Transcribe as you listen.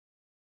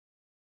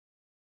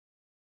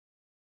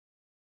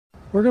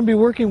We're going to be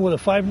working with a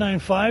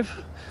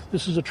 595.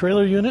 This is a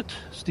trailer unit.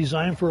 It's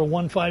designed for a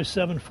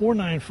 157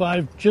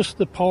 495, just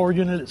the power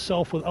unit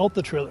itself without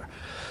the trailer.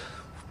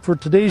 For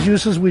today's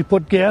uses, we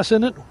put gas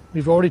in it.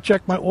 We've already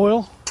checked my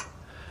oil.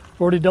 I've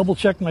already double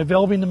checked my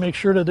valving to make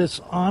sure that it's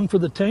on for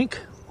the tank,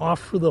 off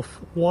for the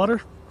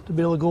water to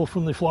be able to go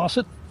from the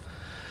faucet.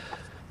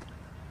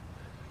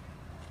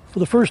 For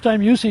the first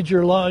time usage,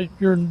 you're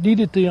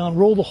needed to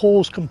unroll the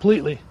hose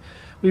completely.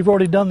 We've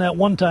already done that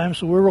one time,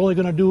 so we're only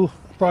going to do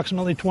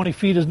approximately 20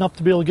 feet is enough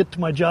to be able to get to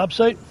my job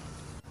site.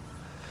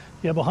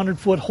 You have a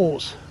 100-foot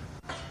hose.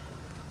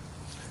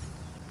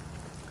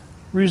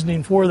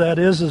 Reasoning for that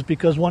is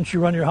because once you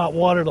run your hot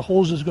water, the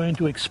hose is going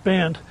to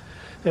expand,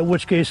 in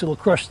which case it'll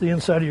crush the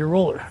inside of your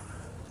roller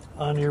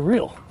on your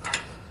reel.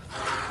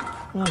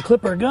 We'll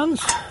clip our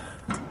guns.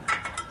 I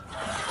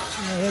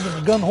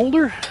have a gun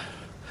holder.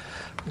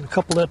 I'm going to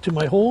couple that to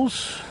my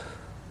hose.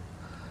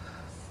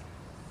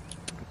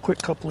 A quick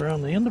coupler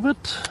on the end of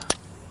it.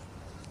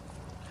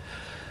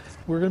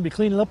 We're going to be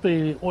cleaning up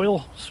a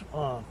oil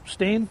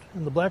stain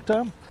in the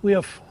blacktop. We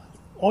have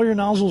all your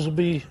nozzles will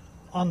be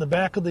on the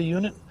back of the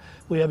unit.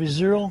 We have a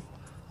 0,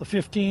 a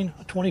 15,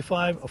 a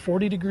 25, a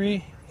 40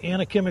 degree,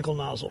 and a chemical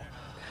nozzle.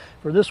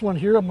 For this one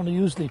here, I'm going to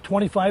use the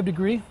 25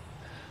 degree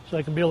so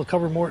I can be able to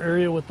cover more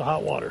area with the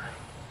hot water.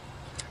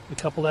 We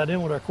couple that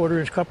in with our 1/4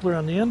 inch coupler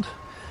on the end.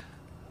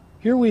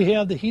 Here we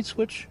have the heat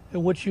switch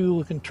in which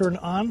you can turn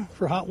on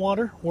for hot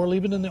water or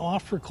leave it in the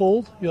off for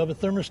cold. You have a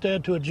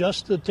thermostat to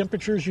adjust the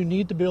temperatures you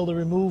need to be able to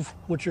remove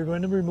what you're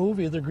going to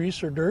remove, either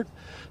grease or dirt.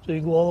 So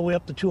you can go all the way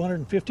up to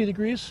 250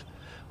 degrees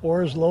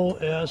or as low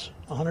as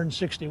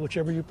 160,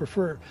 whichever you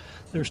prefer.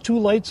 There's 2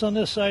 lights on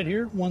this side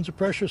here. One's a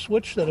pressure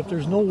switch that if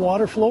there's no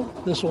water flow,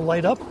 this will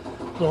light up.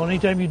 So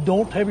anytime you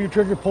don't have your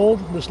trigger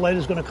pulled, this light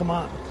is going to come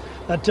on.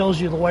 That tells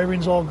you the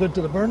wiring's all good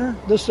to the burner.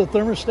 This is a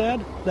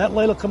thermostat. That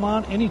light will come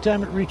on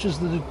anytime it reaches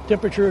the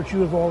temperature that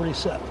you have already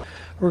set.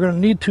 We're going to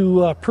need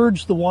to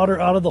purge the water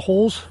out of the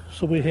holes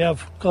so we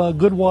have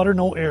good water,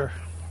 no air.